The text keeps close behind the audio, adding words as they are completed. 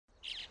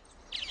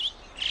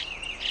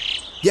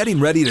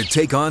Getting ready to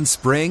take on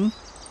spring?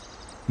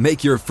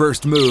 Make your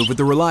first move with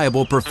the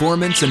reliable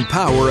performance and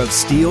power of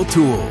Steel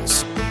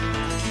tools.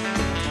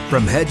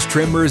 From hedge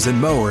trimmers and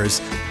mowers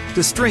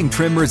to string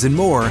trimmers and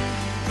more,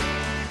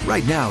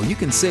 right now you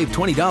can save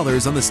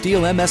 $20 on the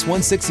Steel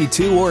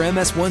MS-162 or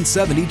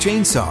MS-170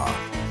 chainsaw.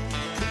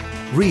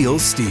 Real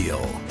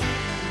Steel.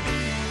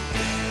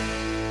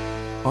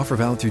 Offer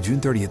valid through June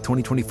 30th,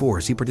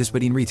 2024. See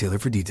participating retailer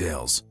for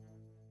details.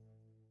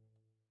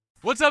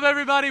 What's up,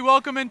 everybody?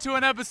 Welcome into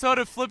an episode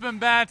of Flippin'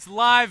 Bats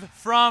live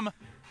from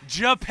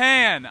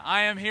Japan.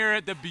 I am here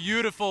at the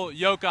beautiful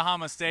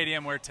Yokohama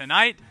Stadium where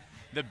tonight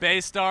the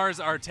Bay Stars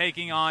are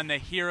taking on the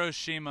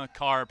Hiroshima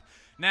Carp.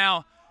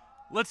 Now,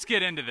 let's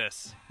get into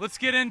this. Let's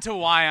get into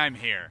why I'm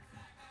here.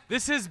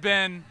 This has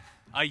been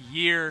a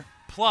year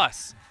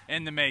plus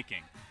in the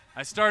making.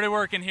 I started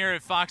working here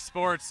at Fox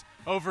Sports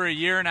over a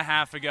year and a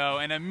half ago,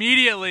 and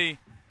immediately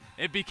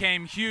it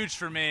became huge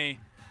for me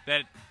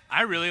that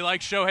I really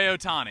like Shohei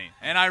Ohtani,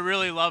 and I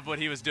really love what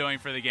he was doing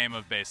for the game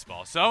of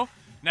baseball. So,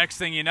 next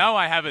thing you know,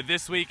 I have a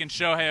This Week in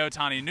Shohei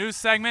Ohtani news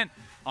segment.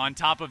 On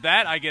top of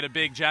that, I get a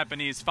big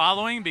Japanese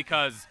following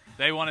because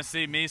they want to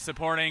see me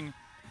supporting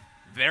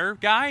their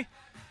guy.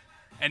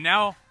 And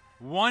now,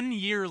 1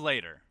 year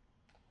later,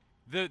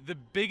 the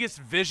biggest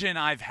vision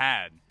I've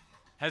had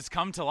has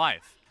come to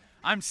life.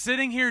 I'm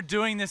sitting here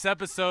doing this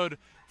episode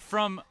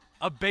from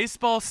a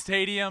baseball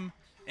stadium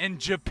in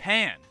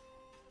Japan.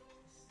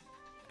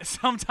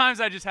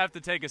 Sometimes I just have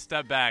to take a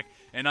step back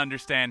and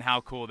understand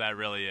how cool that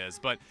really is.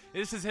 But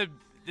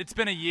it's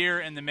been a year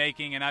in the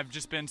making, and I've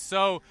just been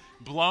so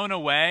blown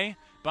away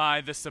by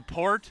the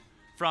support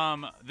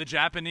from the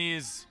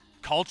Japanese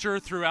culture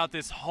throughout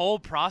this whole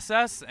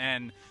process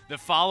and the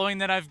following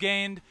that I've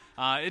gained.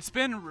 It's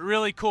been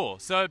really cool.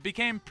 So it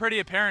became pretty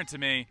apparent to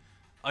me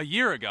a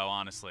year ago,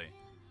 honestly,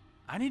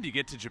 I need to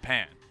get to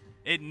Japan.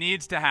 It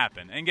needs to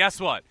happen. And guess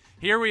what?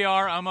 Here we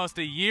are almost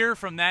a year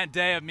from that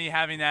day of me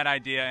having that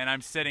idea, and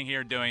I'm sitting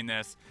here doing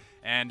this.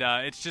 And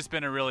it's just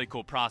been a really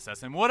cool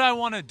process. And what I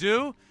want to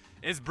do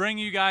is bring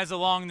you guys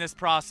along this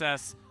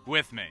process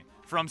with me.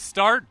 From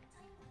start,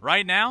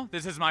 right now,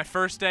 this is my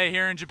first day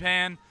here in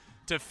Japan,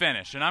 to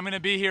finish. And I'm going to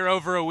be here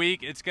over a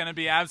week. It's going to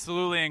be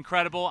absolutely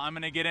incredible. I'm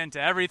going to get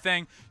into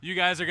everything. You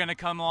guys are going to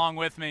come along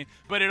with me.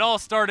 But it all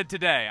started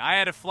today. I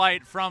had a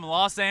flight from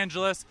Los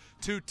Angeles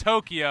to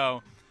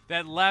Tokyo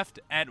that left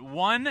at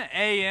 1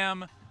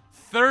 a.m.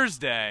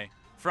 Thursday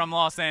from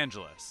Los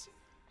Angeles.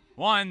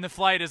 The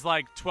flight is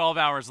like 12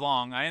 hours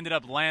long. I ended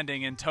up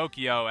landing in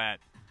Tokyo at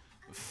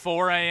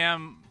 4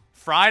 a.m.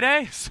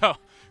 Friday, so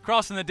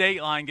crossing the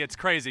date line gets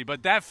crazy.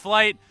 But that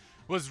flight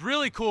was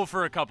really cool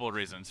for a couple of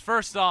reasons.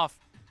 First off,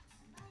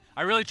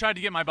 I really tried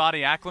to get my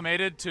body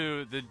acclimated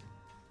to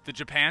the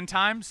Japan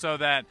time so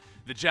that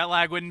the jet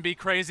lag wouldn't be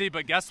crazy.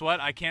 But guess what?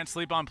 I can't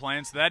sleep on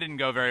planes, so that didn't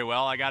go very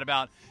well. I got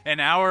about an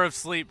hour of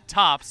sleep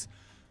tops.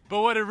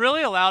 But what it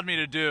really allowed me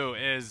to do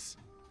is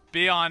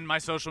be on my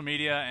social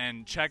media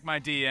and check my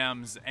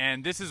DMs,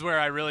 and this is where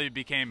I really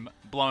became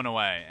blown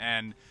away.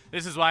 And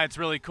this is why it's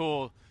really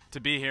cool to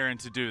be here and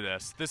to do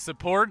this. The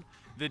support,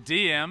 the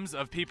DMs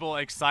of people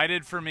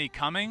excited for me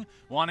coming,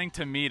 wanting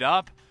to meet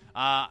up.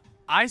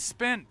 I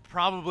spent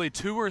probably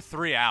 2 or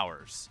 3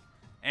 hours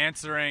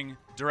answering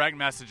direct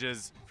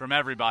messages from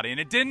everybody, and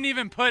it didn't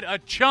even put a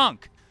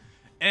chunk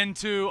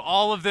into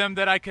all of them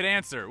that I could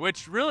answer,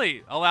 which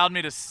really allowed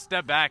me to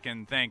step back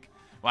and think,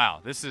 wow,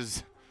 this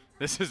is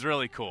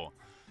really cool.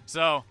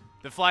 So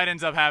the flight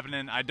ends up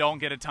happening. I don't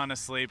get a ton of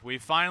sleep. We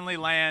finally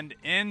land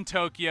in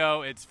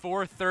Tokyo. It's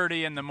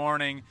 4:30 in the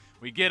morning.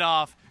 We get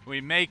off.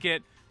 We make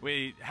it.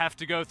 We have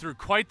to go through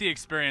quite the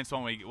experience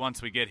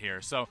once we get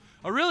here. So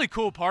a really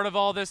cool part of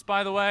all this,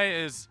 by the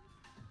way, is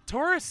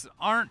tourists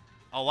aren't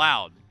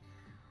allowed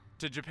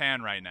to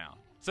Japan right now.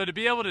 So to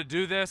be able to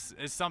do this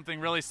is something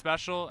really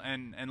special.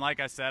 And like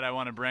I said, I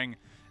want to bring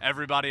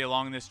everybody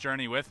along this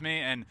journey with me.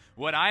 And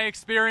what I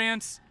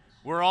experience,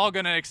 we're all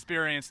going to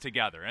experience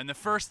together. And the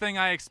first thing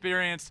I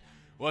experienced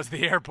was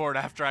the airport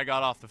after I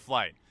got off the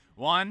flight.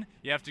 One,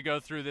 you have to go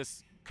through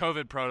this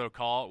COVID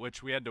protocol,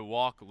 which we had to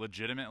walk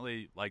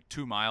legitimately like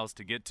 2 miles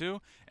to get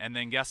to. And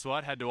then guess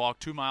what? Had to walk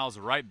 2 miles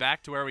right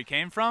back to where we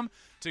came from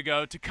to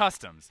go to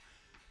customs.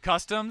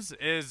 Customs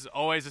is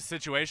always a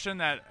situation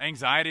that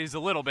anxiety is a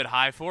little bit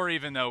high for,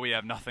 even though we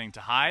have nothing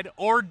to hide.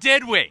 Or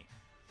did we?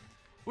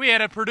 We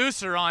had a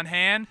producer on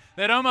hand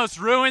that almost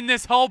ruined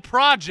this whole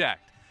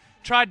project.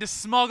 Tried to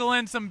smuggle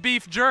in some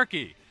beef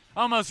jerky.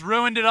 Almost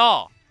ruined it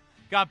all.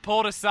 Got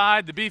pulled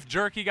aside. The beef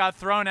jerky got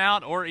thrown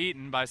out or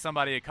eaten by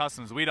somebody at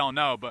customs. We don't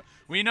know, but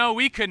we know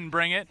we couldn't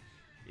bring it,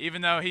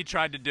 even though he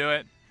tried to do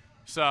it.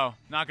 So,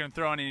 not going to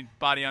throw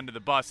anybody under the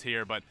bus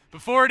here, but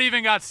before it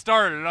even got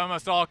started, it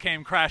almost all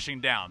came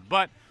crashing down.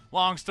 But,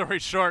 long story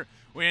short,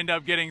 we end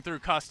up getting through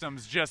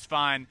customs just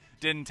fine.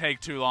 Didn't take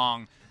too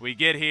long. We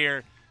get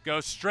here, go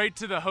straight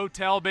to the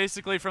hotel,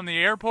 basically from the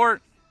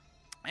airport,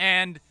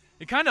 and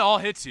it kind of all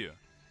hits you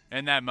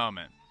in that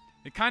moment.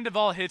 It kind of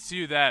all hits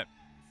you that,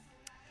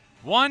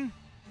 one,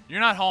 you're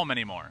not home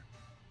anymore,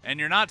 and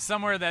you're not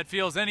somewhere that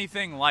feels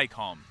anything like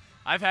home.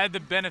 I've had the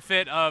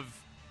benefit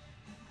of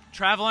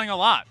traveling a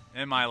lot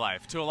in my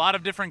life, to a lot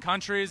of different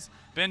countries,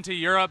 been to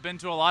Europe, been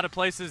to a lot of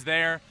places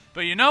there.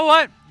 But you know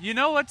what? You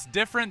know what's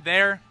different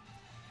there?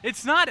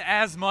 It's not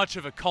as much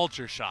of a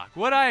culture shock.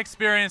 What I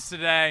experienced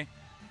today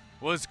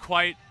was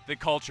quite the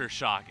culture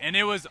shock, and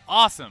it was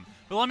awesome.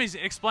 But let me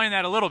explain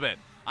that a little bit.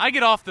 I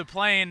get off the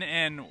plane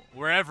in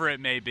wherever it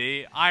may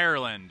be,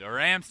 Ireland or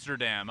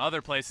Amsterdam,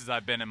 other places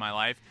I've been in my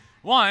life.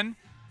 One,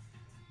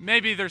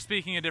 maybe they're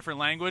speaking a different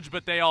language,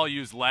 but they all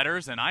use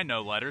letters, and I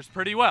know letters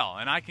pretty well,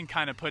 and I can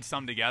kind of put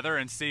some together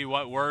and see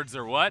what words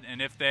are what,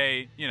 and if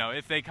they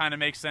kind of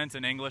make sense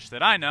in English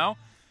that I know.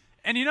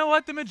 And you know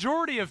what? The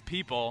majority of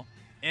people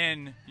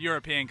in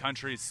European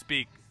countries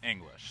speak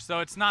English, so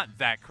it's not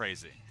that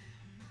crazy.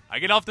 I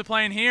get off the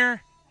plane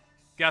here,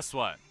 guess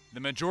what? The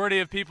majority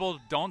of people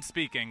don't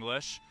speak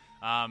English.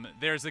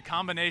 There's a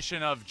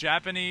combination of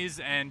Japanese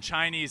and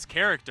Chinese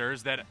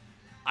characters that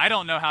I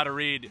don't know how to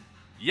read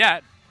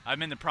yet.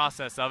 I'm in the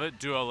process of it,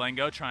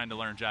 Duolingo, trying to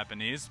learn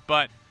Japanese.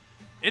 But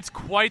it's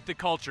quite the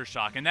culture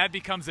shock, and that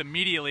becomes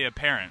immediately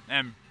apparent.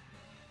 And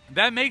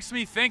that makes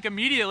me think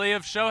immediately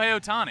of Shohei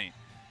Ohtani.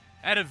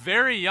 At a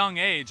very young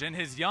age, in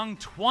his young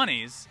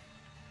 20s,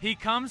 he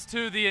comes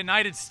to the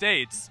United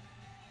States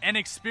and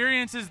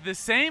experiences the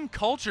same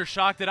culture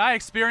shock that I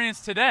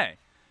experienced today.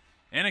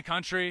 In a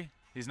country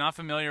he's not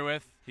familiar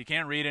with, he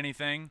can't read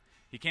anything,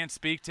 he can't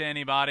speak to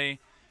anybody,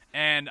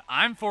 and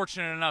I'm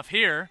fortunate enough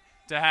here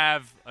to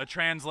have a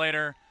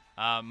translator,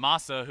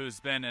 Masa,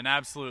 who's been an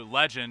absolute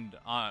legend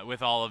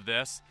with all of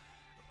this.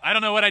 I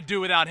don't know what I'd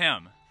do without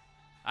him.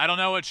 I don't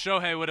know what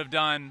Shohei would have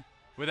done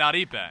without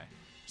Ippei.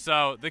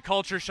 So the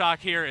culture shock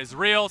here is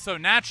real, so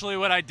naturally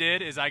what I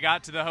did is I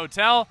got to the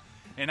hotel,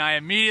 and I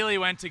immediately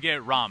went to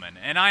get ramen.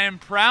 And I am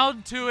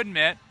proud to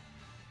admit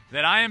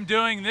that I am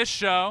doing this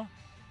show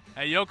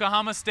at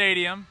Yokohama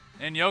Stadium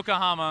in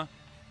Yokohama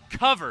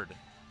covered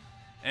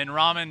in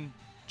ramen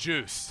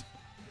juice.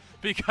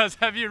 Because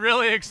have you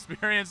really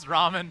experienced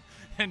ramen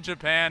in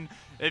Japan?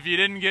 If you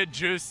didn't get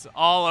juice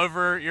all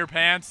over your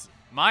pants,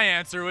 my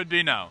answer would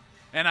be no.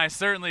 And I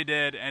certainly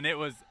did, and it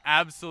was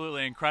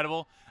absolutely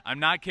incredible. I'm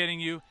not kidding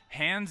you.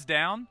 Hands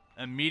down,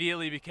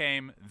 immediately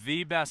became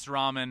the best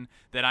ramen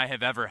that I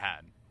have ever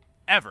had.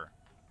 Ever.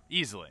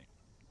 Easily.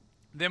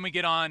 Then we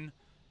get on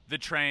the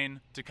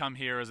train to come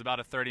here. It was about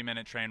a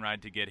 30-minute train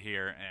ride to get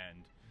here,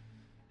 and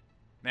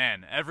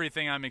man,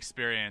 everything I'm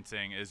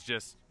experiencing is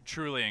just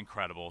truly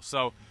incredible.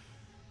 So,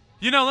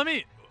 let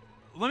me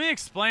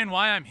explain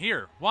why I'm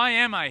here. Why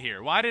am I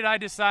here? Why did I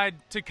decide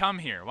to come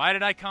here? Why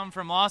did I come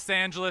from Los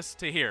Angeles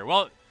to here?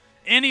 Well,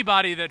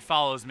 anybody that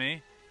follows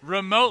me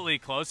remotely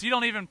close, you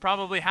don't even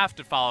probably have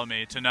to follow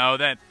me to know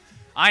that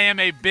I am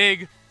a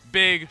big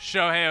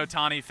Shohei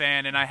Ohtani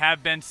fan, and I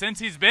have been since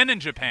he's been in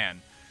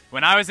Japan.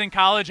 When I was in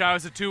college, I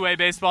was a two-way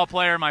baseball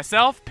player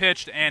myself,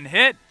 pitched and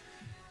hit,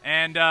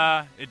 and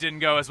it didn't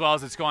go as well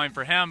as it's going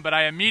for him, but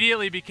I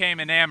immediately became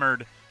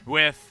enamored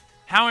with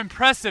how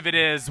impressive it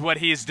is what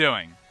he's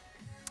doing.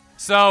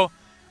 So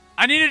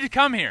I needed to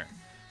come here.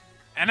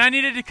 And I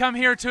needed to come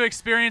here to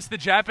experience the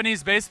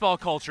Japanese baseball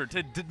culture,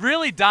 to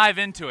really dive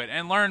into it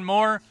and learn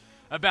more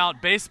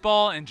about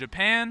baseball in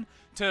Japan,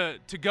 to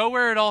go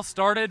where it all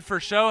started for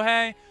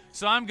Shohei.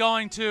 So I'm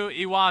going to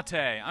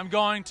Iwate. I'm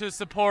going to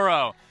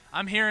Sapporo.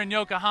 I'm here in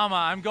Yokohama.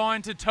 I'm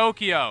going to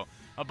Tokyo,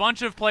 a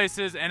bunch of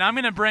places, and I'm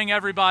going to bring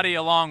everybody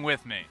along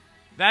with me.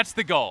 That's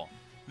the goal.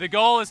 The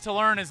goal is to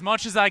learn as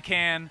much as I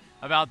can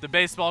about the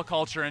baseball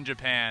culture in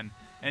Japan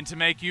and to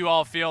make you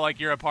all feel like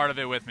you're a part of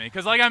it with me.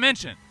 Because like I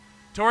mentioned,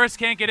 tourists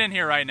can't get in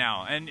here right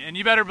now, and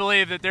you better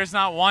believe that there's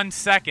not 1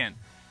 second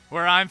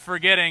where I'm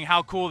forgetting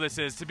how cool this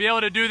is. To be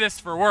able to do this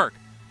for work,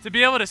 to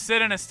be able to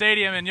sit in a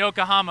stadium in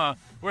Yokohama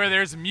where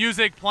there's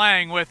music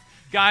playing with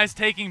guys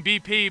taking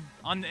BP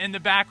in the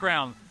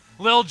background.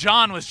 Lil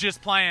Jon was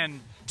just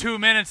playing 2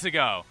 minutes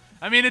ago.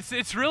 I mean,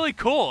 it's really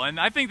cool, and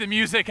I think the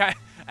music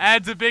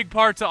adds a big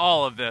part to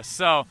all of this.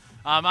 So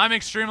I'm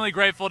extremely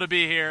grateful to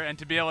be here and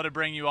to be able to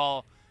bring you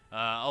all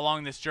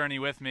along this journey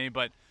with me.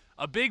 But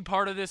a big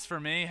part of this for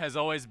me has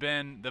always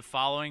been the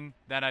following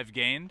that I've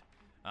gained,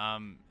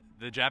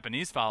 the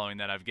Japanese following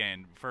that I've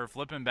gained for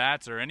flipping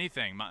bats or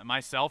anything,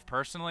 myself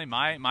personally,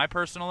 my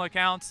personal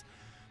accounts.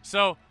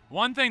 So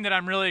one thing that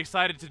I'm really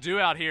excited to do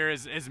out here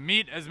is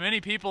meet as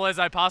many people as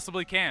I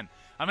possibly can.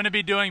 I'm going to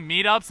be doing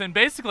meetups in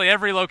basically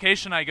every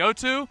location I go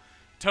to,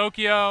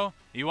 Tokyo,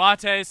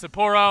 Iwate,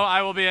 Sapporo.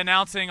 I will be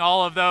announcing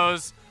all of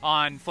those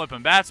on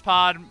Flippin' Bats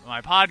Pod, my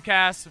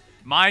podcast,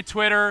 my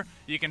Twitter.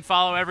 You can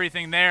follow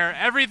everything there.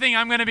 Everything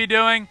I'm going to be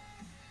doing,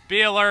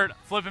 be alert,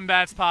 Flippin'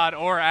 Bats Pod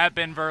or at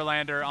Ben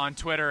Verlander on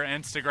Twitter,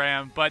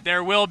 Instagram. But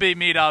there will be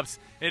meetups.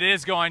 It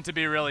is going to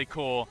be really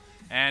cool.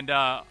 And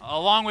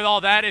along with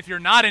all that, if you're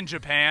not in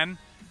Japan,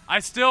 I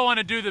still want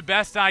to do the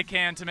best I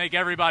can to make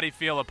everybody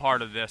feel a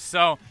part of this.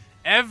 So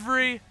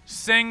every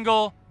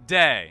single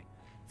day,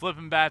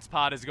 Flippin' Bats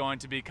Pod is going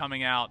to be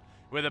coming out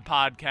with a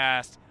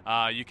podcast.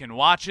 You can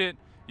watch it.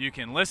 You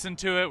can listen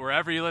to it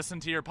wherever you listen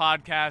to your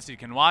podcast. You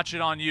can watch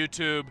it on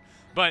YouTube.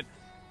 But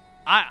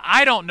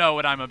I don't know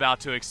what I'm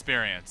about to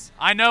experience.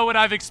 I know what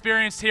I've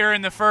experienced here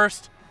in the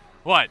first,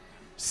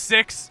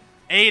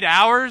 6-8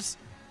 hours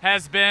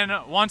has been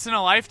once in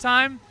a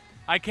lifetime,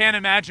 I can't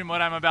imagine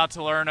what I'm about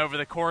to learn over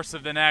the course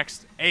of the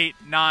next 8,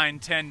 9,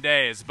 10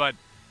 days. But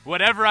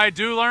whatever I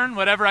do learn,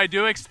 whatever I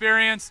do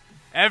experience,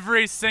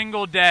 every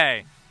single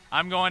day,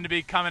 I'm going to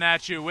be coming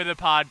at you with a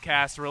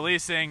podcast,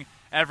 releasing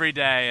every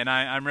day, and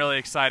I'm really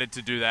excited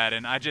to do that.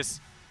 And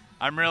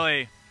I'm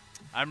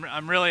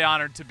really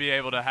honored to be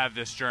able to have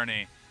this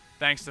journey,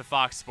 thanks to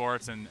Fox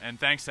Sports and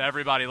thanks to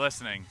everybody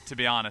listening, to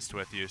be honest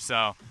with you.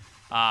 So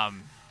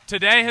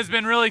today has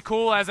been really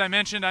cool. As I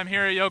mentioned, I'm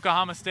here at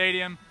Yokohama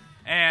Stadium,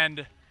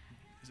 and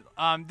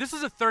this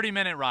is a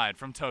 30-minute ride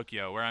from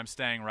Tokyo, where I'm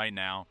staying right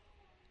now.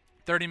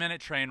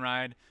 30-minute train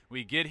ride.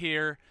 We get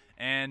here,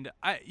 and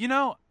I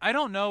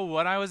don't know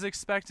what I was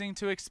expecting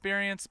to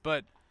experience,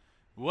 but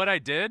what I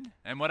did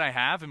and what I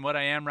have and what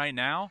I am right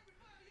now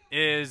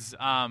is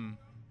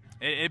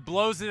it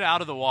blows it out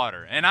of the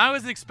water. And I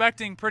was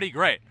expecting pretty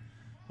great.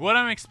 What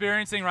I'm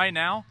experiencing right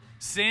now,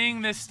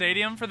 seeing this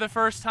stadium for the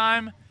first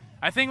time,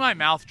 I think my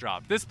mouth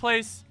dropped. This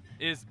place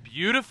is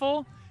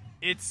beautiful.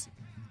 It's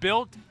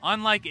built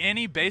unlike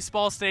any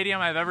baseball stadium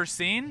I've ever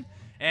seen.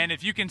 And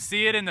if you can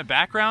see it in the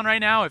background right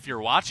now, if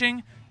you're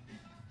watching,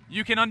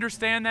 you can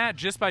understand that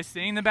just by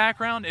seeing the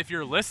background. If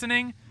you're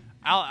listening,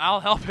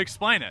 I'll help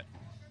explain it.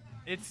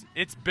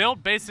 It's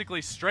built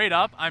basically straight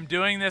up. I'm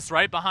doing this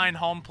right behind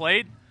home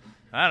plate.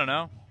 I don't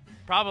know,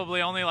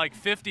 probably only like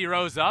 50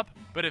 rows up,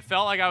 but it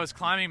felt like I was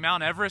climbing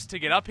Mount Everest to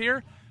get up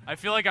here. I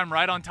feel like I'm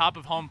right on top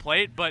of home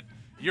plate, but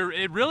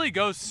it really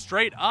goes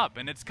straight up,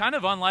 and it's kind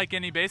of unlike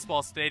any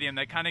baseball stadium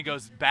that kind of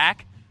goes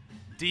back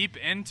deep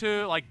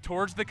into, like,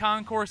 towards the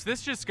concourse.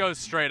 This just goes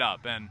straight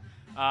up, and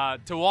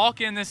to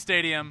walk in this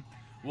stadium,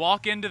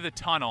 walk into the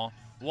tunnel,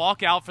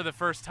 walk out for the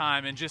first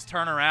time, and just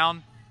turn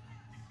around,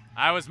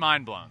 I was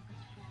mind blown,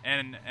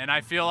 and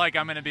I feel like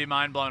I'm going to be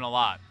mind blown a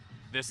lot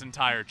this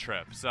entire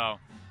trip. So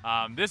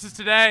this is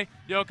today,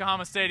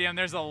 Yokohama Stadium.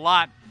 There's a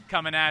lot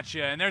coming at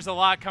you, and there's a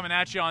lot coming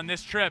at you on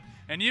this trip,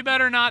 and you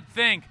better not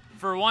think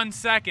for 1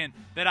 second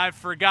that I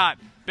forgot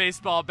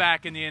baseball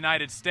back in the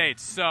United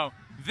States. So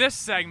this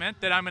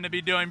segment that I'm going to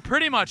be doing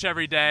pretty much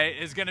every day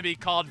is going to be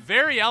called,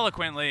 very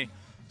eloquently,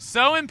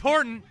 So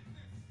Important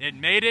It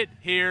Made It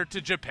Here to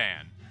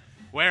Japan,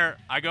 where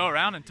I go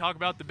around and talk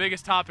about the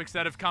biggest topics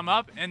that have come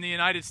up in the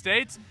United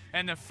States,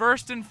 and the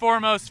first and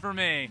foremost for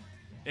me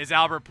is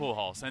Albert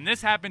Pujols. And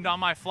this happened on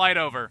my flight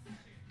over.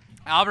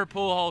 Albert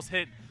Pujols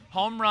hit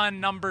home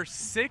run number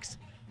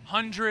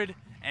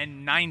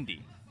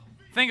 690.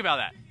 Think about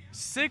that.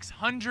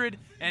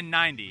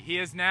 690. He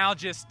is now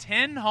just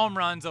 10 home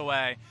runs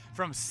away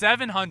from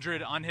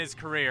 700 on his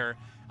career,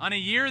 on a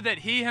year that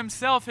he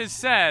himself has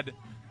said,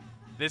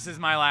 this is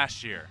my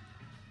last year.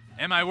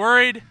 Am I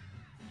worried?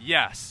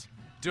 Yes.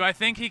 Do I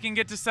think he can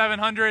get to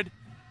 700?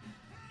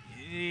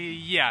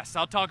 Yes.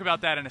 I'll talk about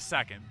that in a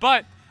second.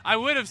 But I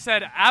would have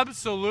said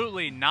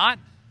absolutely not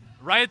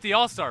right at the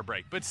All-Star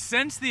break. But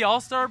since the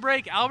All-Star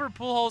break, Albert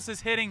Pujols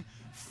is hitting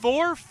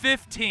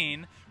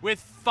 .415 with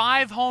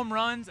 5 home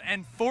runs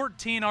and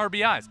 14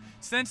 RBIs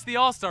since the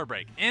All-Star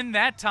break. In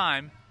that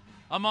time,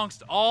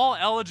 amongst all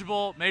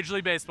eligible Major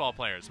League Baseball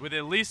players with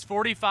at least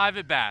 45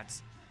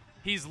 at-bats,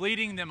 he's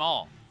leading them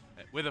all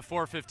with a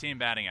 .415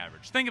 batting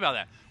average. Think about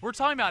that. We're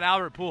talking about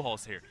Albert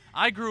Pujols here.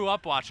 I grew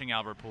up watching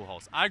Albert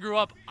Pujols. I grew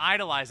up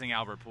idolizing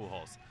Albert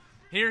Pujols.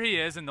 Here he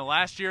is in the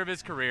last year of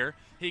his career.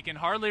 He can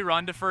hardly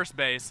run to first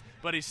base,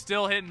 but he's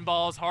still hitting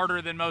balls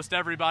harder than most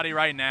everybody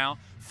right now.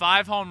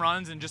 5 home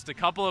runs in just a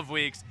couple of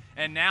weeks,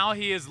 and now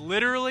he is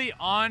literally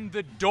on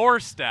the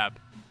doorstep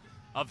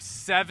of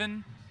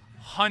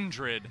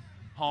 700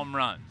 home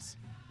runs.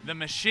 The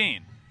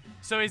machine.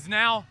 So he's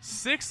now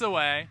 6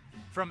 away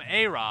from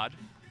A-Rod,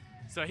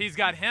 so he's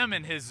got him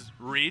in his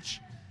reach,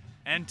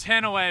 and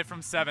 10 away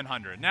from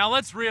 700. Now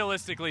let's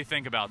realistically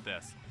think about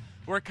this.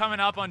 We're coming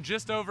up on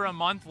just over a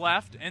month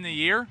left in the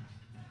year.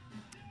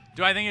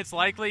 Do I think it's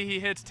likely he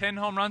hits 10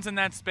 home runs in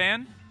that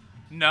span?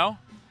 No.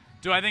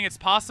 Do I think it's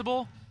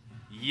possible?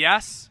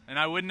 Yes, and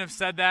I wouldn't have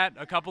said that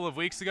a couple of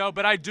weeks ago,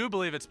 but I do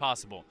believe it's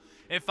possible.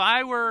 If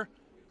I were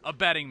a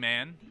betting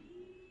man,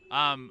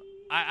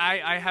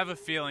 I have a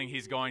feeling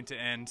he's going to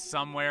end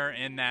somewhere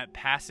in that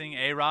passing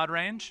A-Rod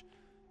range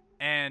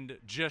and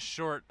just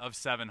short of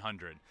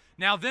 700.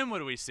 Now then what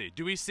do we see?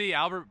 Do we see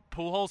Albert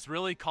Pujols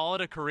really call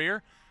it a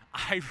career?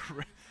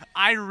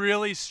 I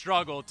really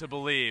struggle to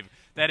believe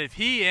that if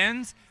he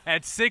ends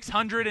at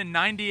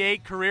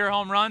 698 career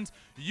home runs,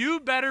 you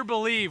better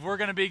believe we're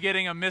going to be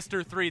getting a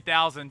Mr.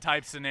 3000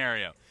 type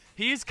scenario.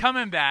 He's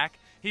coming back.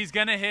 He's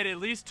going to hit at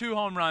least 2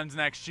 home runs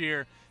next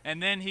year,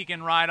 and then he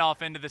can ride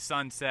off into the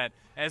sunset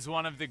as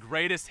one of the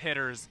greatest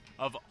hitters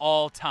of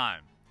all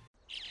time.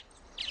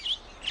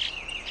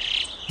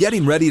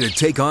 Getting ready to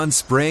take on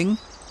spring?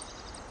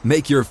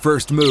 Make your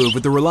first move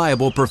with the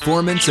reliable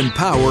performance and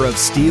power of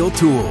Steel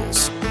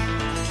tools.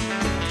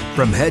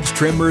 From hedge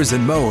trimmers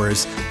and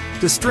mowers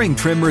to string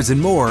trimmers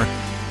and more,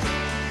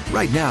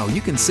 right now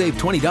you can save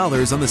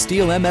 $20 on the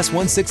Steel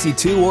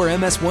MS-162 or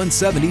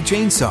MS-170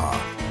 chainsaw.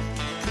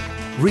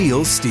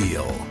 Real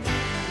Steel.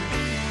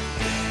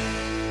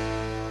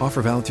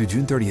 Offer valid through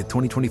June 30th,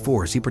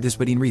 2024. See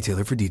participating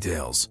retailer for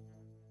details.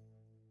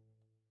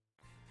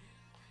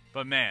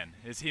 But man,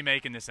 is he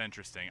making this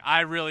interesting.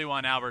 I really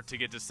want Albert to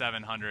get to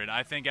 700.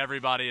 I think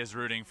everybody is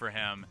rooting for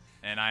him,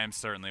 and I am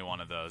certainly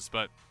one of those.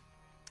 But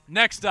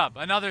next up,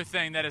 another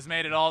thing that has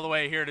made it all the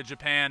way here to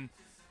Japan,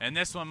 and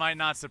this one might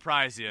not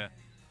surprise you,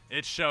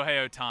 it's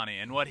Shohei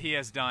Ohtani and what he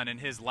has done in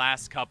his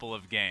last couple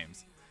of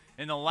games.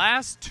 In the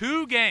last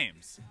 2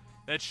 games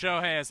that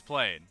Shohei has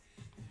played,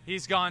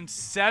 he's gone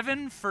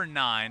 7 for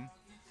 9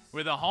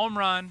 with a home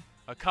run,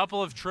 a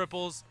couple of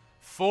triples,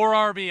 4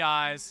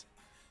 RBIs.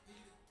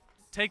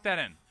 Take that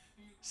in.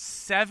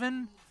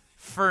 7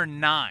 for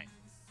 9.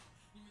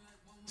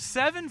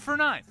 7 for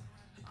 9.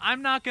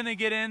 I'm not going to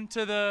get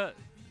into the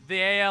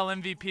AL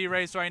MVP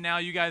race right now.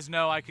 You guys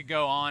know I could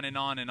go on and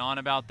on and on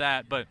about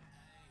that, but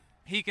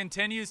he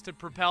continues to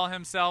propel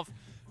himself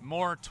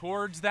more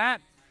towards that.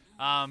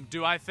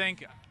 Do I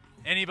think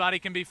anybody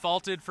can be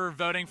faulted for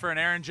voting for an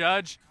Aaron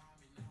Judge?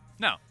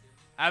 No,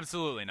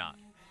 absolutely not.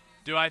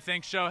 Do I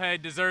think Shohei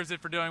deserves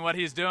it for doing what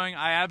he's doing?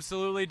 I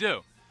absolutely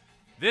do.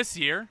 This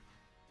year,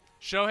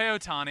 Shohei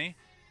Ohtani,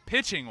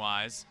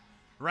 pitching-wise,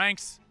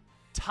 ranks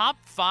top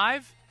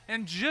 5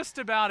 in just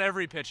about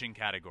every pitching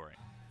category.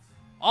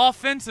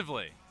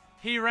 Offensively,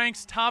 he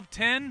ranks top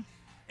 10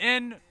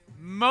 in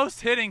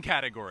most hitting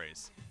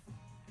categories.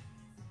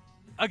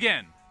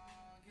 Again,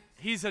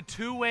 he's a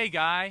two-way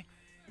guy,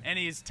 and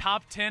he's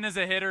top 10 as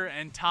a hitter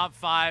and top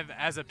 5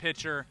 as a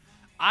pitcher.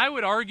 I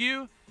would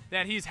argue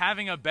that he's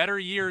having a better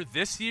year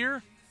this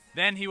year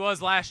than he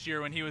was last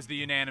year when he was the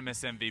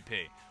unanimous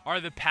MVP. Are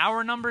the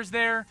power numbers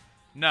there?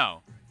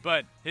 No.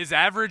 But his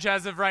average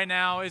as of right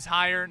now is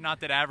higher.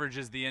 Not that average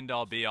is the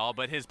end-all be-all,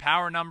 but his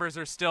power numbers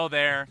are still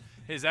there.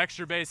 His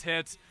extra base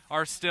hits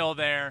are still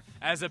there.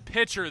 As a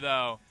pitcher,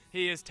 though,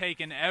 he has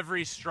taken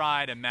every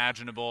stride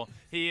imaginable.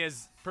 He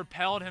has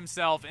propelled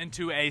himself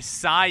into a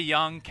Cy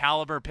Young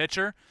caliber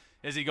pitcher.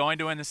 Is he going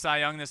to win the Cy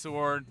Young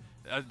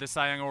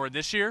Award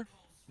this year?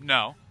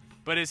 No.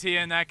 But is he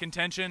in that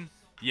contention?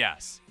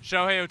 Yes.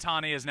 Shohei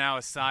Ohtani is now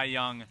a Cy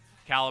Young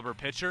caliber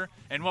pitcher.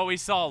 And what we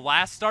saw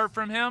last start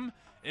from him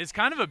is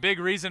kind of a big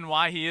reason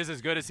why he is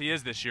as good as he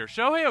is this year.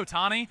 Shohei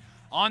Ohtani,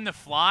 on the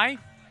fly,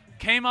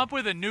 came up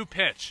with a new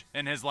pitch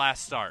in his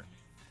last start.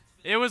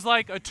 It was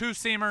like a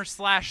two-seamer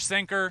 /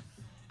 sinker,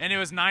 and it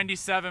was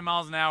 97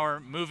 miles an hour,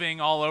 moving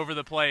all over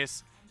the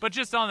place. But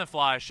just on the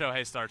fly,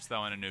 Shohei starts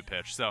throwing a new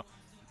pitch. So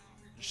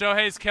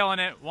Shohei's killing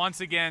it once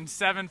again,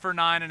 7 for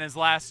 9 in his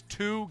last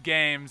 2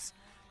 games.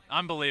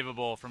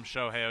 Unbelievable from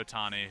Shohei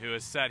Ohtani, who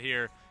is set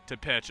here to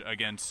pitch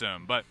again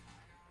soon. But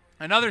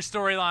another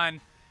storyline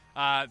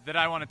that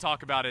I want to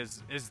talk about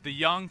is the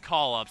young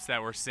call-ups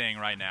that we're seeing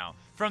right now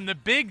from the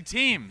big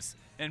teams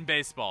in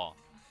baseball.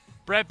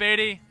 Brett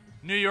Baty,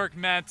 New York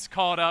Mets,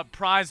 called up,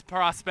 prize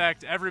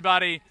prospect.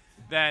 Everybody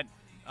that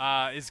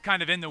is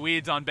kind of in the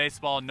weeds on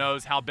baseball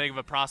knows how big of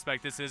a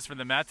prospect this is for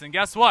the Mets. And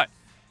guess what?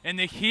 In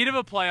the heat of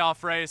a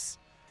playoff race,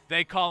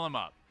 they call him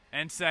up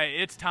and say,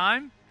 it's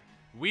time.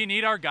 We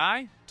need our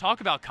guy.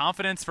 Talk about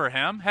confidence for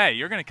him. Hey,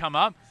 you're going to come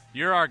up.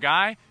 You're our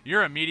guy.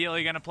 You're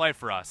immediately going to play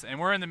for us. And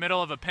we're in the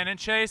middle of a pennant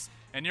chase,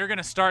 and you're going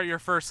to start your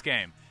first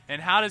game.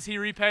 And how does he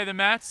repay the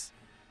Mets?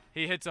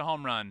 He hits a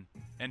home run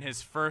in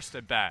his first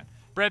at-bat.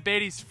 Brett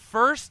Baty's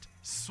first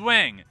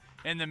swing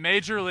in the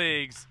major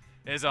leagues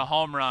is a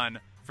home run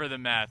for the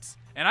Mets.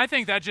 And I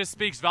think that just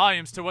speaks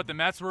volumes to what the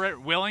Mets were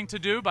willing to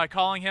do by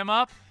calling him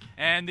up.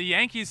 And the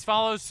Yankees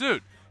follow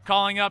suit,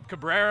 calling up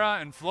Cabrera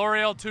and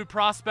Florial, 2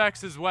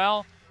 prospects as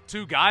well,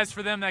 2 guys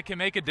for them that can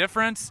make a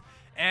difference.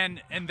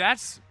 And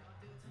that's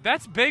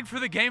big for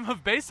the game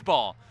of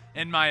baseball,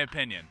 in my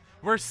opinion.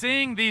 We're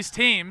seeing these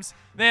teams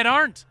that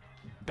aren't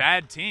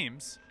bad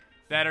teams,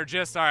 that are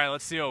just, all right,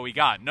 let's see what we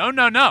got.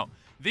 No.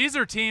 These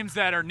are teams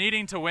that are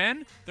needing to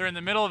win. They're in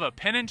the middle of a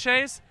pennant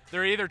chase.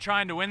 They're either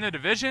trying to win the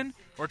division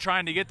or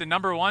trying to get the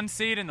number 1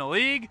 seed in the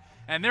league,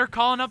 and they're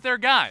calling up their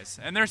guys.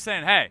 And they're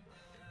saying, hey,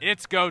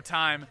 it's go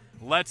time.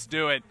 Let's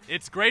do it.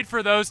 It's great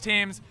for those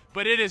teams,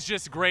 but it is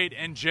just great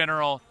in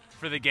general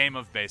for the game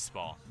of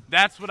baseball.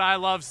 That's what I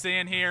love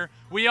seeing here.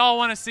 We all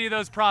want to see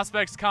those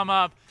prospects come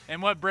up,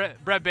 and what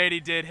Brett Baty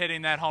did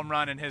hitting that home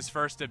run in his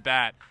first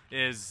at-bat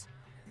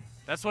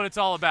that's what it's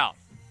all about.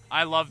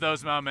 I love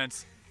those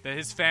moments. That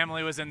his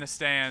family was in the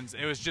stands.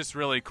 It was just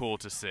really cool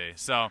to see.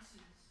 So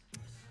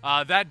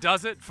that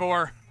does it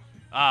for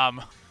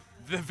the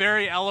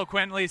very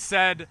eloquently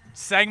said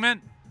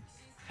segment.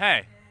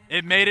 Hey,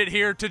 it made it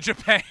here to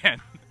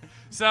Japan.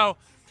 So,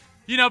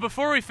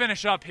 before we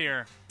finish up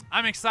here,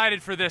 I'm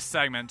excited for this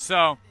segment.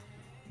 So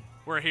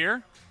we're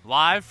here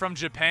live from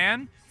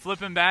Japan.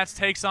 Flippin' Bats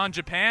takes on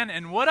Japan.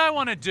 And what I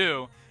want to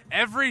do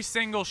every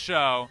single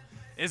show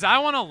is I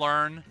want to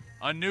learn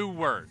a new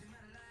word.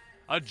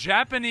 A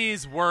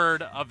Japanese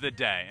word of the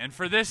day. And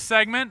for this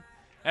segment,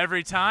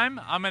 every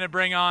time, I'm going to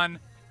bring on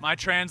my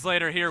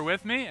translator here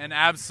with me, an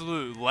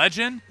absolute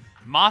legend,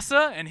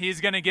 Masa, and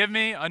he's going to give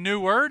me a new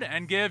word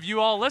and give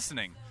you all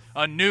listening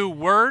a new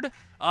word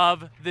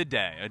of the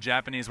day, a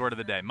Japanese word of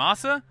the day.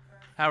 Masa,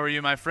 how are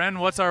you, my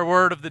friend? What's our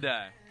word of the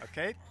day?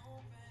 Okay.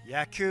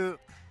 Yaku.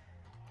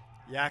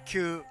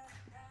 Yaku.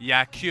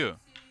 Yakyu.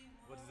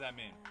 What does that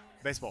mean?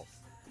 Baseball.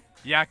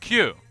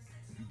 Yakyu.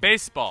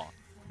 Baseball.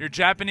 Your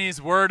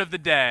Japanese word of the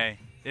day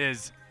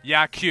is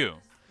yakyu.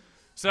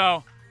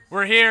 So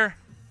we're here,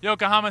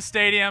 Yokohama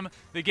Stadium.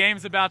 The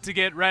game's about to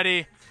get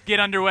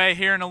underway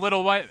here in a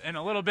little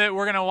bit.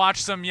 We're gonna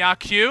watch some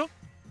yakyu,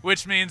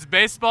 which means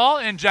baseball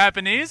in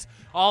Japanese.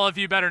 All of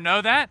you better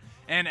know that.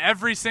 And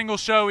every single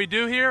show we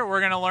do here,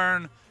 we're gonna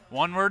learn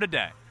one word a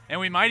day. And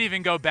we might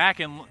even go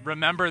back and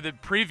remember the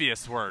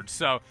previous words.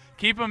 So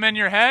keep them in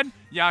your head.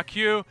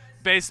 Yakyu,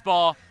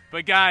 baseball.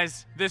 But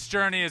guys, this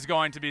journey is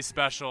going to be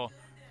special.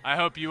 I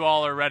hope you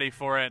all are ready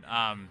for it.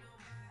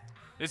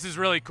 This is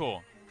really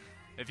cool.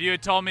 If you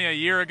had told me a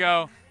year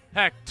ago,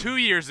 heck, 2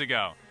 years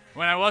ago,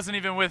 when I wasn't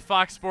even with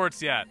Fox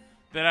Sports yet,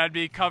 that I'd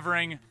be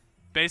covering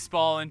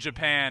baseball in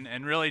Japan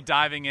and really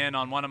diving in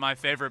on one of my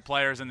favorite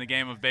players in the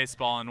game of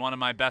baseball and one of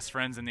my best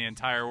friends in the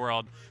entire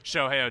world,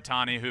 Shohei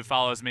Ohtani, who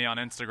follows me on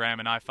Instagram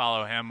and I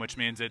follow him, which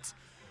means it's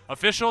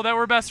official that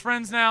we're best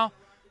friends now.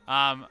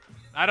 I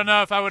don't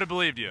know if I would have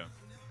believed you,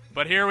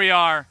 but here we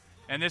are,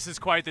 and this is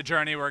quite the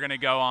journey we're going to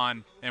go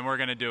on, and we're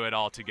going to do it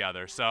all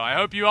together. So I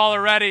hope you all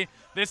are ready.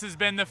 This has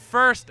been the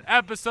first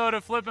episode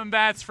of Flippin'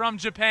 Bats from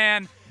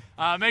Japan.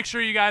 Make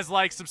sure you guys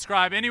like,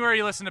 subscribe, anywhere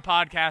you listen to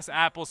podcasts,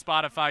 Apple,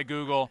 Spotify,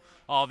 Google,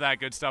 all of that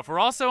good stuff. We're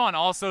also on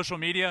all social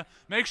media.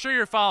 Make sure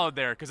you're followed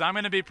there because I'm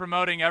going to be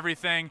promoting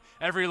everything,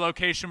 every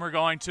location we're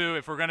going to.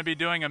 If we're going to be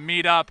doing a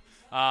meetup,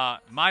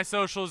 my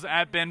socials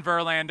at Ben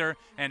Verlander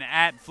and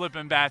at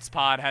Flippin' Bats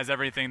Pod has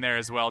everything there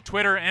as well.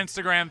 Twitter,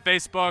 Instagram,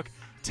 Facebook,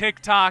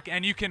 TikTok,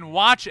 and you can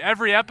watch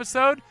every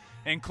episode,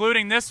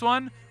 including this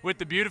one with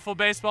the beautiful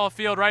baseball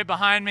field right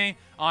behind me,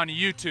 on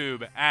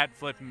YouTube at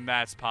Flippin'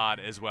 Bats Pod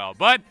as well.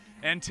 But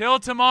until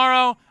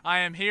tomorrow, I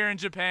am here in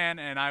Japan,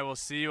 and I will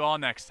see you all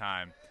next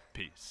time.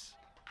 Peace.